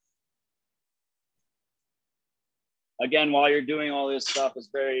 Again, while you're doing all this stuff,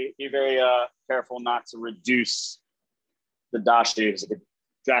 be very careful not to reduce the dashi because it could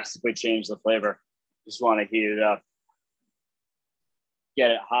drastically change the flavor. Just want to heat it up, get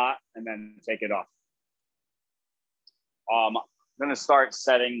it hot, and then take it off. I'm going to start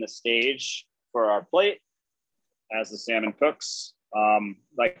setting the stage for our plate as the salmon cooks.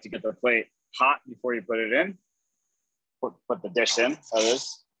 Like to get the plate hot before you put it in. Put the dish in, that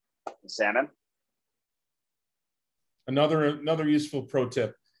is, the salmon. Another useful pro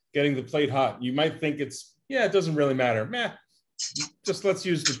tip, getting the plate hot. You might think it doesn't really matter. Just let's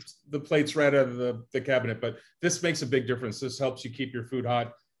use the plates right out of the cabinet, but this makes a big difference. This helps you keep your food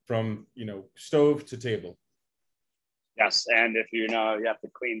hot from, stove to table. Yes, and if you have to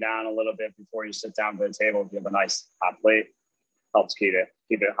clean down a little bit before you sit down to the table, if you have a nice hot plate, helps keep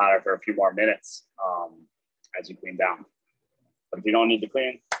it hotter for a few more minutes as you clean down. But if you don't need to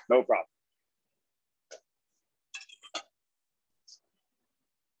clean, no problem.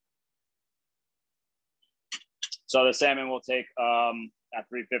 So the salmon will take at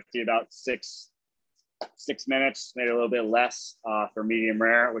 350 about 6 6 minutes, maybe a little bit less for medium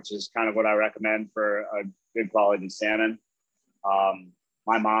rare, which is kind of what I recommend for a good quality salmon.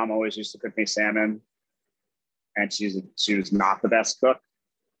 My mom always used to cook me salmon, and she was not the best cook.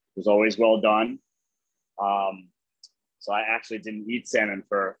 It was always well done. So I actually didn't eat salmon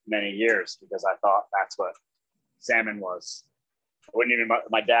for many years because I thought that's what salmon was. I wouldn't even,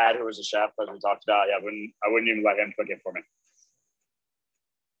 my dad, who was a chef, as we talked about, I wouldn't even let him cook it for me.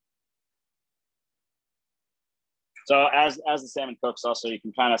 So as the salmon cooks, also you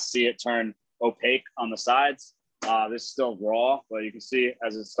can kind of see it turn opaque on the sides. This is still raw, but you can see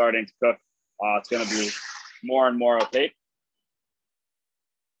as it's starting to cook, it's going to be more and more opaque.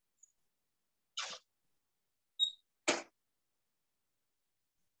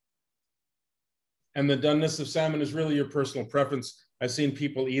 And the doneness of salmon is really your personal preference. I've seen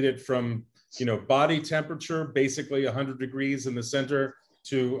people eat it from, body temperature, basically 100 degrees in the center,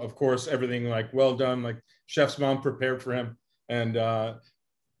 to, of course, everything like well done, like chef's mom prepared for him. And the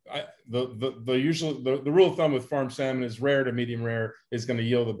rule of thumb with farm salmon is rare to medium rare is going to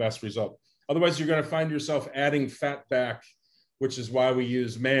yield the best result. Otherwise, you're going to find yourself adding fat back, which is why we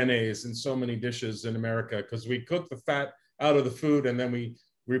use mayonnaise in so many dishes in America, because we cook the fat out of the food and then we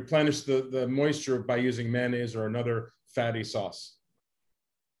replenish the moisture by using mayonnaise or another fatty sauce.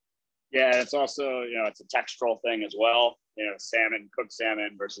 Yeah, it's also, it's a textural thing as well. Salmon, cooked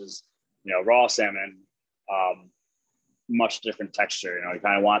salmon versus, raw salmon, much different texture. You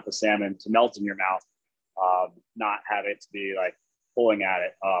kind of want the salmon to melt in your mouth, not have it to be like pulling at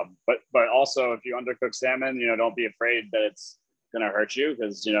it. But also if you undercook salmon, don't be afraid that it's going to hurt you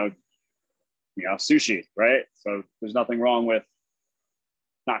because, sushi, right? So there's nothing wrong with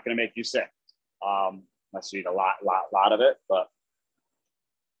not going to make you sick unless you eat a lot of it. But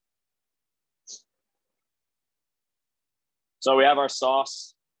so we have our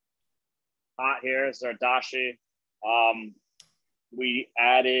sauce hot here. It's our dashi. We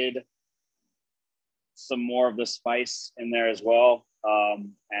added some more of the spice in there as well,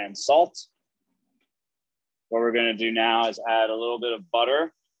 and salt. What we're going to do now is add a little bit of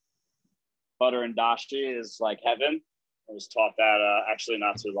butter. Butter and dashi is like heaven. I was taught that actually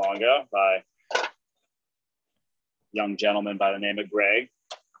not too long ago by a young gentleman by the name of Greg.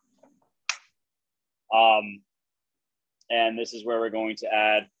 And this is where we're going to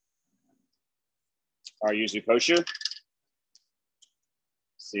add our yuzu koshu.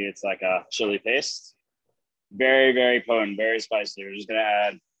 See, it's like a chili paste. Very, very potent, very spicy. We're just going to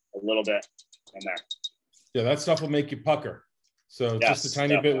add a little bit in there. Yeah, that stuff will make you pucker. So yes, just a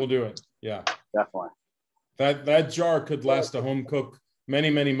tiny bit will do it. Yeah, definitely. That jar could last a home cook many,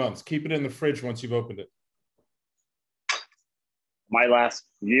 many months. Keep it in the fridge once you've opened it. Might last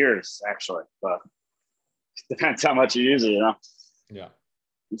years, actually, but depends how much you use it, Yeah.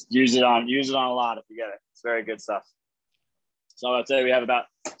 Just use it on a lot if you get it. It's very good stuff. So I'd say we have about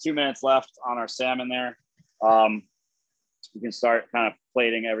 2 minutes left on our salmon there. You can start kind of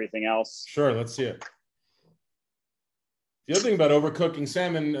plating everything else. Sure, let's see it. The other thing about overcooking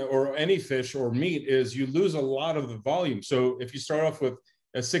salmon or any fish or meat is you lose a lot of the volume. So if you start off with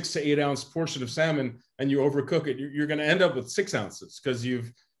a 6 to 8 ounce portion of salmon and you overcook it, you're going to end up with 6 ounces because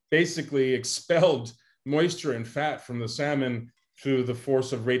you've basically expelled moisture and fat from the salmon through the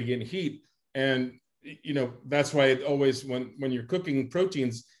force of radiant heat. And, that's why it always, when you're cooking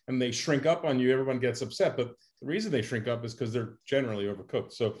proteins and they shrink up on you, everyone gets upset. But the reason they shrink up is because they're generally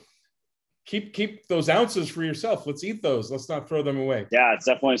overcooked. So keep those ounces for yourself. Let's eat those. Let's not throw them away. Yeah, it's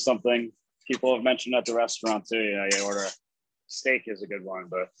definitely something people have mentioned at the restaurant too. You order steak is a good one,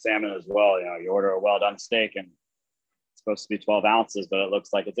 but salmon as well. You order a well-done steak and it's supposed to be 12 ounces, but it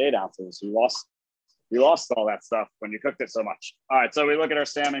looks like it's 8 ounces. You lost all that stuff when you cooked it so much. All right, so we look at our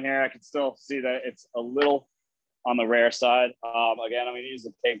salmon here. I can still see that it's a little on the rare side. Again, I'm going to use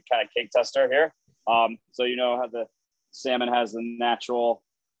the kind of cake tester here. So how the salmon has the natural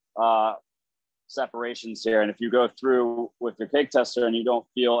separations here. And if you go through with your cake tester and you don't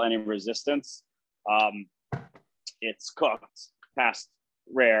feel any resistance, it's cooked past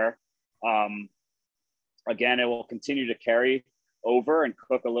rare. Again, it will continue to carry over and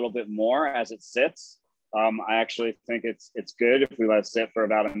cook a little bit more as it sits. I actually think it's good if we let it sit for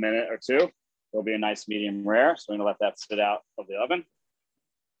about a minute or two. It'll be a nice medium rare. So I'm gonna let that sit out of the oven.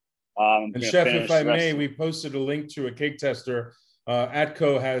 And chef, if I may, we posted a link to a cake tester.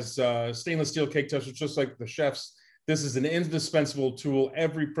 Atco has stainless steel cake testers, just like the chefs. This is an indispensable tool.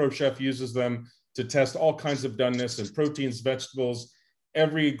 Every pro chef uses them to test all kinds of doneness and proteins, vegetables.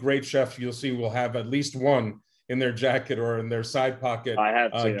 Every great chef you'll see will have at least one in their jacket or in their side pocket. I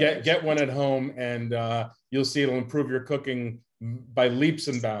have to get one at home, and you'll see it'll improve your cooking by leaps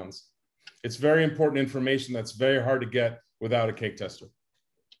and bounds. It's very important information that's very hard to get without a cake tester.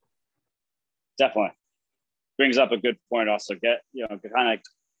 Definitely. Brings up a good point also. Get, kind of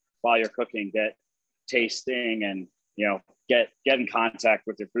while you're cooking, get tasting and, get in contact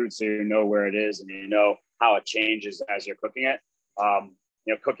with your food so you know where it is and you know how it changes as you're cooking it.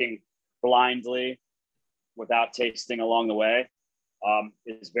 Cooking blindly without tasting along the way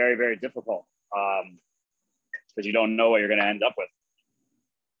is very, very difficult because you don't know what you're going to end up with.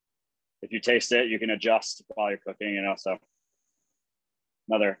 If you taste it, you can adjust while you're cooking, so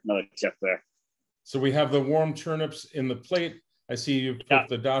another tip there. So we have the warm turnips in the plate. I see you put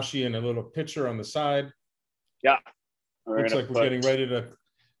the dashi in a little pitcher on the side. Yeah. Looks like we're getting ready to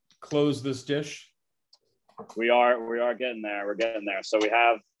close this dish. We are getting there. We're getting there. So we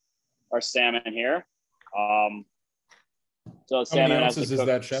have our salmon here. So how many ounces is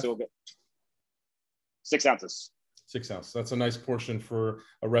that, Chef? 6 ounces. 6 ounces. That's a nice portion for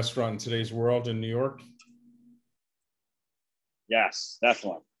a restaurant in today's world in New York. Yes,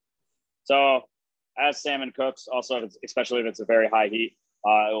 definitely. So as salmon cooks, also, especially if it's a very high heat,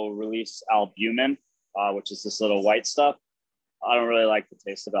 it will release albumin, which is this little white stuff. I don't really like the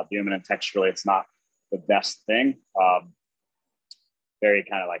taste of albumin, and texturally, it's not the best thing. Very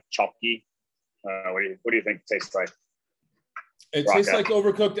kind of like chalky. What do you think it tastes like? It tastes like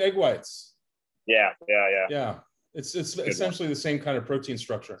overcooked egg whites. Yeah. Yeah, it's essentially the same kind of protein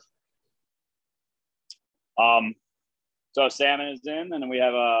structure. So salmon is in, and then we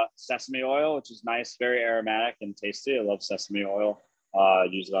have sesame oil, which is nice, very aromatic and tasty. I love sesame oil.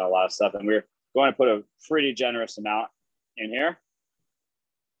 Use it on a lot of stuff, and we're going to put a pretty generous amount in here,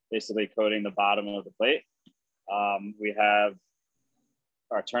 basically coating the bottom of the plate. We have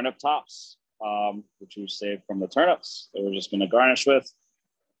our turnip tops, which we saved from the turnips that we're just going to garnish with.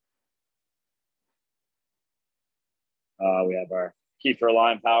 We have our kefir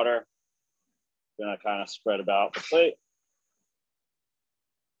lime powder. Going to kind of spread about the plate.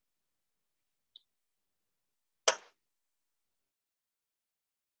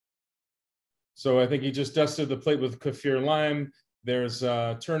 So I think you just dusted the plate with kefir lime. There's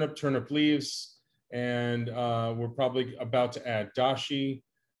turnip leaves, and we're probably about to add dashi.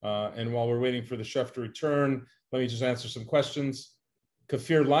 And while we're waiting for the chef to return, let me just answer some questions.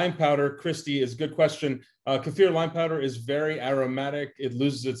 Kefir lime powder, Christy, is a good question. Kefir lime powder is very aromatic. It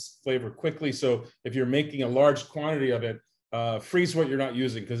loses its flavor quickly. So if you're making a large quantity of it, freeze what you're not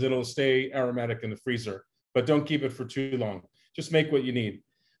using because it'll stay aromatic in the freezer. But don't keep it for too long. Just make what you need.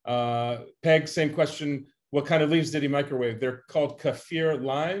 Peg, same question. What kind of leaves did he microwave? They're called kefir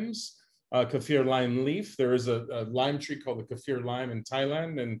limes, kefir lime leaf. There is a lime tree called the kefir lime in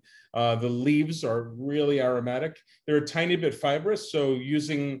Thailand, and the leaves are really aromatic. They're a tiny bit fibrous, so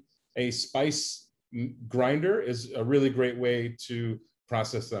using a spice grinder is a really great way to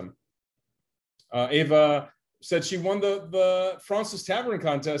process them. Ava said she won the France's Tavern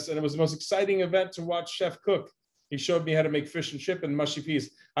contest, and it was the most exciting event to watch Chef cook. He showed me how to make fish and chip and mushy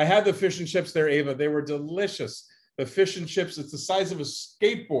peas. I had the fish and chips there, Ava. They were delicious. The fish and chips, it's the size of a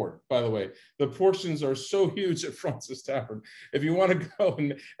skateboard, by the way. The portions are so huge at France's Tavern. If you want to go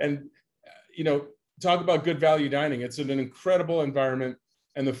and talk about good value dining, it's an incredible environment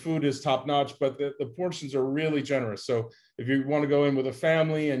and the food is top notch, but the portions are really generous. So if you want to go in with a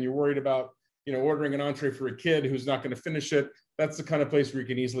family and you're worried about, ordering an entree for a kid who's not going to finish it, that's the kind of place where you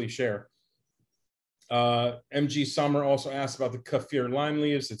can easily share. MG Summer also asked about the kefir lime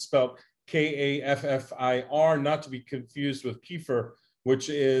leaves. It's spelled K-A-F-F-I-R, not to be confused with kefir, which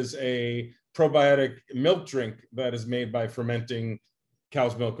is a probiotic milk drink that is made by fermenting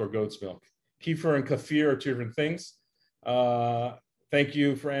cow's milk or goat's milk. Kefir and kefir are two different things. Thank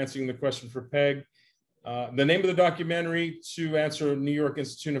you for answering the question for Peg. The name of the documentary to answer New York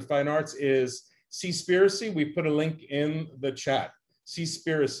Institute of Fine Arts is Seaspiracy. We put a link in the chat.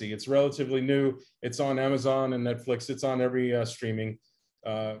 Seaspiracy. It's relatively new. It's on Amazon and Netflix. It's on every streaming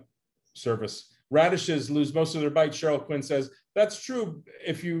service. Radishes lose most of their bite. Cheryl Quinn says that's true.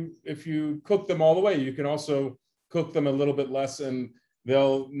 If you cook them all the way, you can also cook them a little bit less, and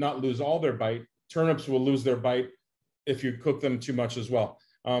they'll not lose all their bite. Turnips will lose their bite if you cook them too much as well.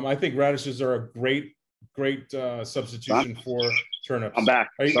 I think radishes are a great substitution for turnips. I'm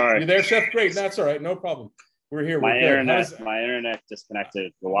back. Sorry. You there, Chef? Great. That's all right. No problem. We're here. My internet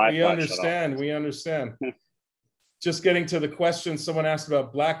disconnected. The Wi-Fi. We understand. Just getting to the question, someone asked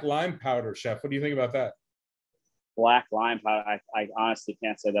about black lime powder, Chef. What do you think about that? Black lime powder. I honestly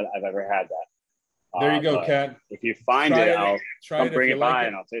can't say that I've ever had that. There you go, Kat. If you find it, I'll bring it by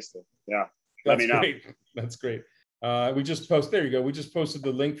and I'll taste it. Yeah. Let me know. Great. That's great. We just posted. There you go. We just posted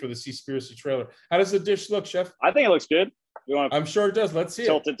the link for the Seaspiracy trailer. How does the dish look, Chef? I think it looks good. You want to I'm sure it does. Let's see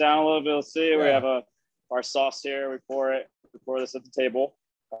tilt it down a little bit. Let's see. Yeah. We have our sauce here. We pour this at the table.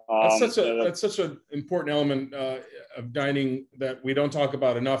 That's such an important element of dining that we don't talk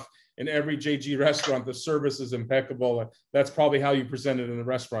about enough. In every JG restaurant, the service is impeccable. That's probably how you present it in the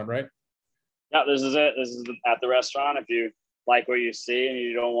restaurant, right? Yeah, this is it. This is at the restaurant. If you like what you see and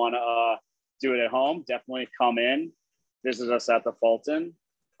you don't want to do it at home, definitely come in. Visit us at the Fulton.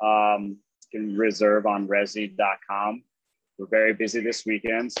 You can reserve on resi.com. We're very busy this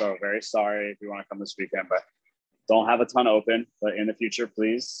weekend, so very sorry if you want to come this weekend, but don't have a ton open. But in the future,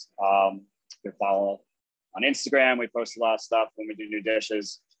 please, you can follow on Instagram. We post a lot of stuff when we do new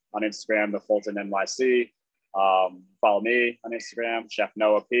dishes on Instagram, the Fulton NYC. Follow me on Instagram, Chef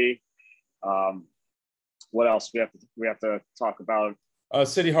Noah P. What else we have to talk about?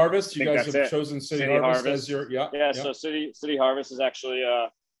 City Harvest. You guys have chosen City Harvest as your So City Harvest is actually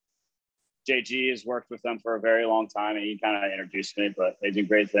JG has worked with them for a very long time, and he kind of introduced me. But they do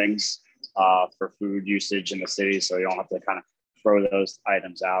great things for food usage in the city, so you don't have to kind of throw those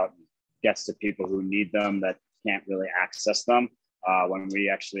items out. Gets to people who need them that can't really access them. When we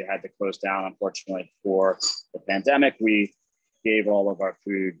actually had to close down, unfortunately, for the pandemic, we gave all of our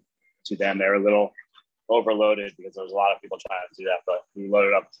food to them. They were a little overloaded because there was a lot of people trying to do that, but we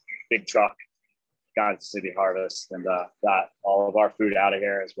loaded up a big truck, got it to City Harvest, and got all of our food out of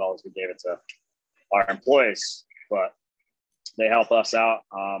here, as well as we gave it to our employees. But they help us out.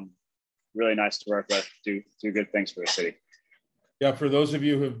 Really nice to work with, do good things for the city. Yeah, for those of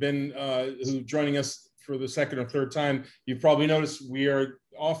you who have been joining us for the second or third time, you've probably noticed we are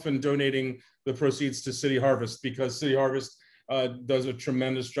often donating the proceeds to City Harvest, because City Harvest does a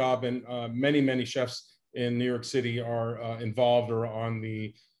tremendous job, and many chefs in New York City are involved or on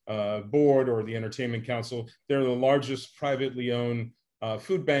the board or the entertainment council. They're the largest privately owned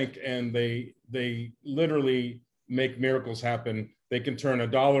food bank, and they literally make miracles happen. They can turn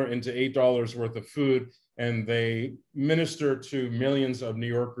 $1 into $8 worth of food, and they minister to millions of New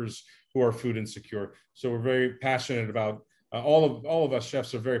Yorkers who are food insecure. So we're very passionate about, all of us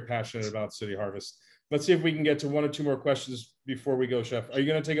chefs are very passionate about City Harvest. Let's see if we can get to one or two more questions before we go, Chef. Are you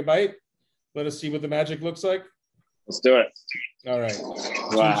going to take a bite? Let us see what the magic looks like. Let's do it. All right.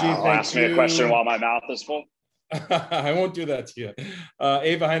 Wow. Ask me a question while my mouth is full. I won't do that to you.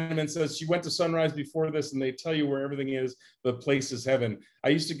 Ava Heineman says she went to Sunrise before this, and they tell you where everything is. The place is heaven. I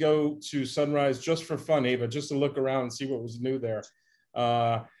used to go to Sunrise just for fun, Ava, just to look around and see what was new there.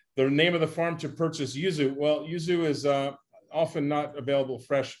 The name of the farm to purchase yuzu. Well, yuzu is often not available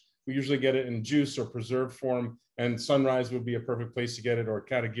fresh. We usually get it in juice or preserved form, and Sunrise would be a perfect place to get it, or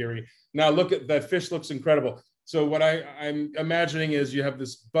Katagiri. Now look at that fish, looks incredible. So what I'm imagining is you have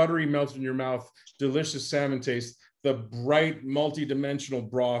this buttery melt in your mouth, delicious salmon taste, the bright multi-dimensional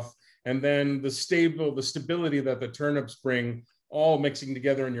broth, and then the stability that the turnips bring, all mixing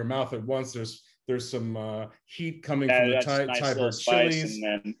together in your mouth at once. There's some heat coming from the Thai bird chilies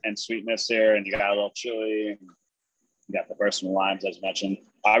and sweetness here, and you got a little chili, and you got the personal limes as mentioned.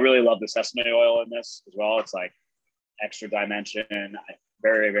 I really love the sesame oil in this as well. It's like extra dimension,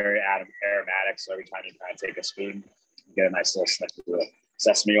 very aromatic. So every time you kind of take a spoon, you get a nice little sniff of the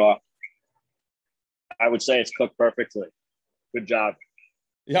sesame oil. I would say it's cooked perfectly. Good job.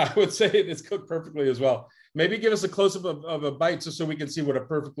 Yeah, I would say it's cooked perfectly as well. Maybe give us a close-up of a bite just so we can see what a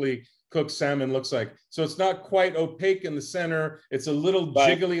perfectly cooked salmon looks like. So it's not quite opaque in the center. It's a little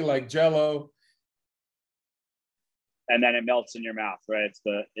jiggly like Jell-O. And then it melts in your mouth, right? It's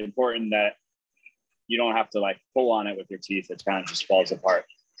important that you don't have to like pull on it with your teeth. It kind of just falls apart.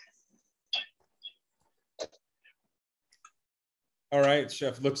 All right,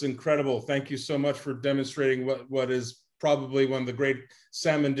 Chef, looks incredible. Thank you so much for demonstrating what is probably one of the great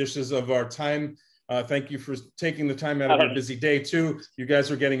salmon dishes of our time. Thank you for taking the time out of your busy day too. You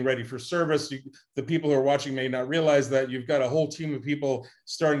guys are getting ready for service. The people who are watching may not realize that you've got a whole team of people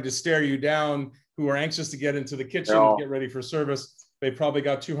starting to stare you down who are anxious to get into the kitchen and get ready for service. They probably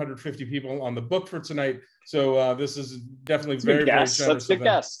got 250 people on the book for tonight. So this is definitely very generous. That's a good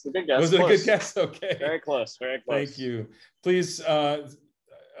guess. Was it a good guess? Okay. Very close. Thank you. Please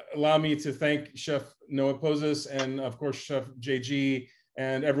allow me to thank Chef Noah Pozos and of course Chef JG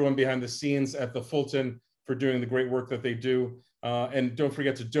and everyone behind the scenes at the Fulton for doing the great work that they do. And don't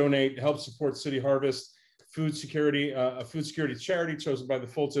forget to donate, help support City Harvest, food security, a food security charity chosen by the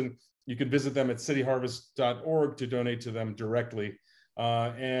Fulton. You can visit them at cityharvest.org to donate to them directly.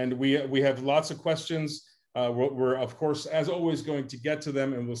 And we have lots of questions. We're of course, as always, going to get to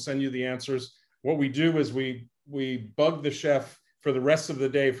them, and we'll send you the answers. What we do is we bug the chef for the rest of the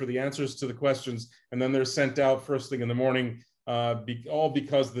day for the answers to the questions, and then they're sent out first thing in the morning, all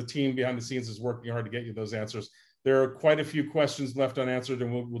because the team behind the scenes is working hard to get you those answers. There are quite a few questions left unanswered,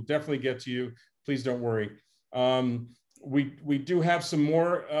 and we'll definitely get to you. Please don't worry. We do have some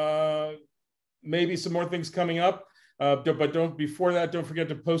more, maybe some more things coming up, but before that, don't forget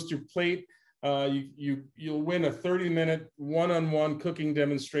to post your plate. You'll win a 30-minute one-on-one cooking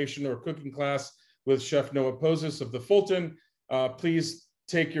demonstration or cooking class with Chef Noah Pozos of the Fulton. Please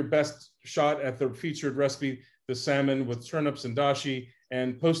take your best shot at the featured recipe, the salmon with turnips and dashi,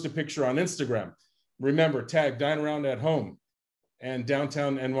 and post a picture on Instagram. Remember, tag Dine Around at Home and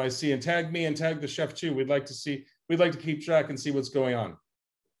Downtown NYC, and tag me and tag the chef too. We'd like to keep track and see what's going on.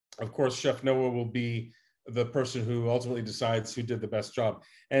 Of course, Chef Noah will be the person who ultimately decides who did the best job.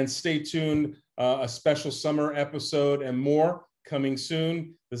 And stay tuned, a special summer episode and more coming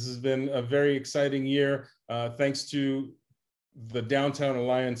soon. This has been a very exciting year. Thanks to the Downtown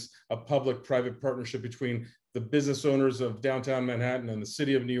Alliance, a public-private partnership between the business owners of downtown Manhattan and the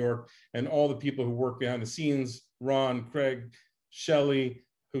city of New York, and all the people who work behind the scenes, Ron, Craig, Shelley,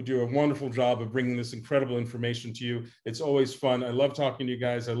 who do a wonderful job of bringing this incredible information to you. It's always fun. I love talking to you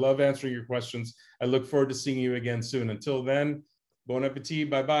guys. I love answering your questions. I look forward to seeing you again soon. Until then, bon appetit.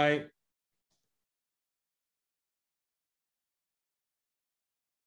 Bye-bye.